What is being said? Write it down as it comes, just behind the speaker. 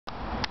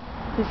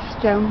This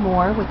is Joan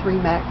Moore with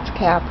RE/MAX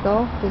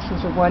Capital. This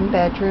is a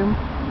one-bedroom,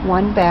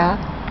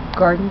 one-bath,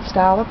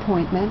 garden-style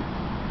appointment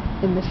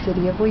in the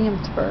city of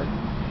Williamsburg.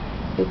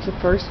 It's a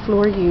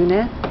first-floor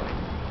unit,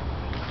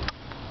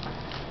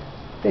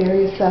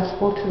 very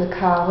accessible to the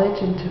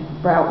college and to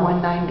Route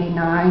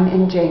 199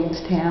 in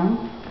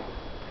Jamestown.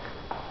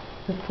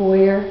 The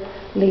foyer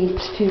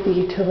leads to the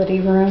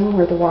utility room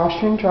where the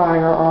washer and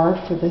dryer are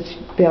for this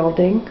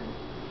building.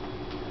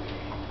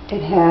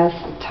 It has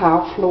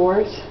tile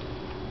floors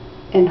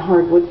and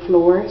hardwood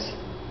floors.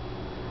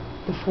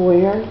 The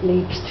foyer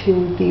leads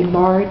to the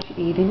large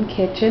eat-in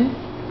kitchen.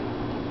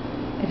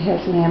 It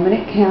has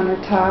laminate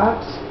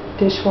countertops,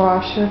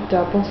 dishwasher,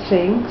 double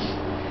sinks,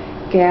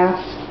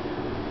 gas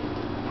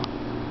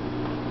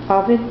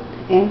oven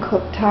and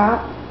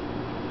cooktop,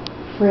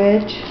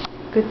 fridge,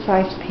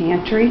 good-sized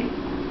pantry,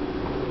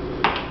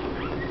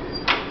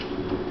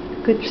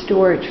 good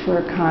storage for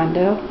a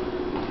condo.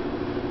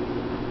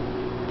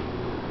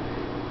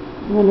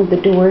 One of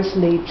the doors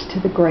leads to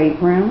the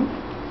great room.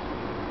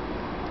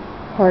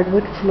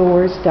 Hardwood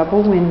floors,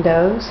 double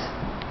windows.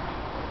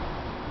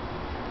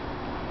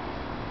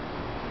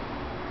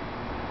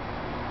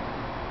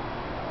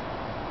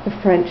 The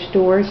French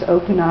doors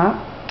open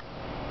up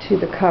to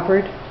the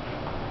covered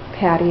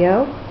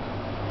patio,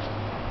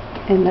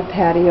 and the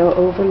patio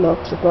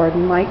overlooks a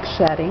garden-like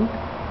setting.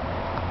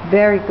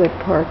 Very good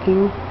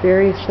parking,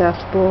 very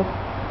accessible,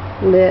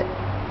 lit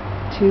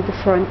to the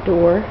front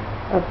door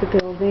of the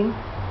building.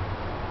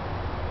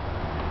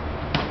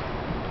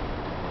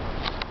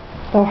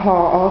 The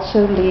hall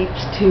also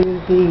leads to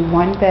the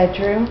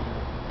one-bedroom,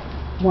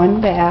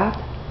 one-bath.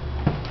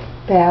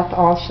 Bath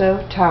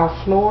also tile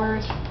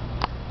floors,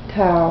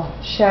 tile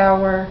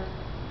shower,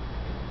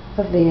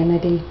 a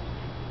vanity.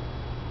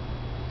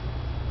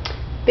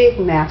 Big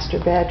master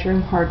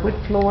bedroom,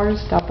 hardwood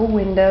floors, double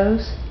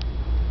windows.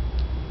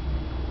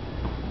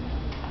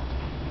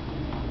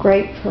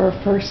 Great for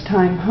a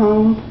first-time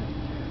home,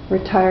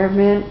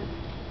 retirement,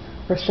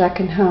 or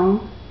second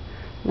home.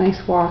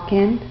 Nice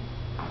walk-in.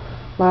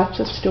 Lots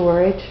of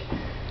storage.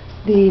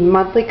 The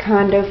monthly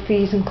condo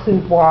fees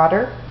include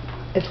water,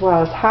 as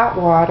well as hot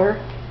water,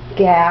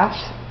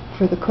 gas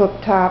for the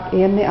cooktop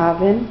and the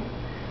oven,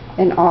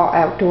 and all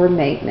outdoor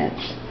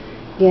maintenance.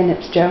 Again,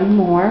 it's Joan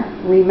Moore,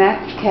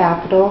 RE/MAX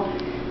Capital,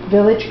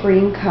 Village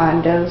Green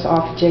Condos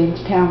off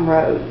Jamestown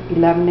Road,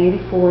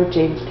 1184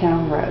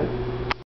 Jamestown Road.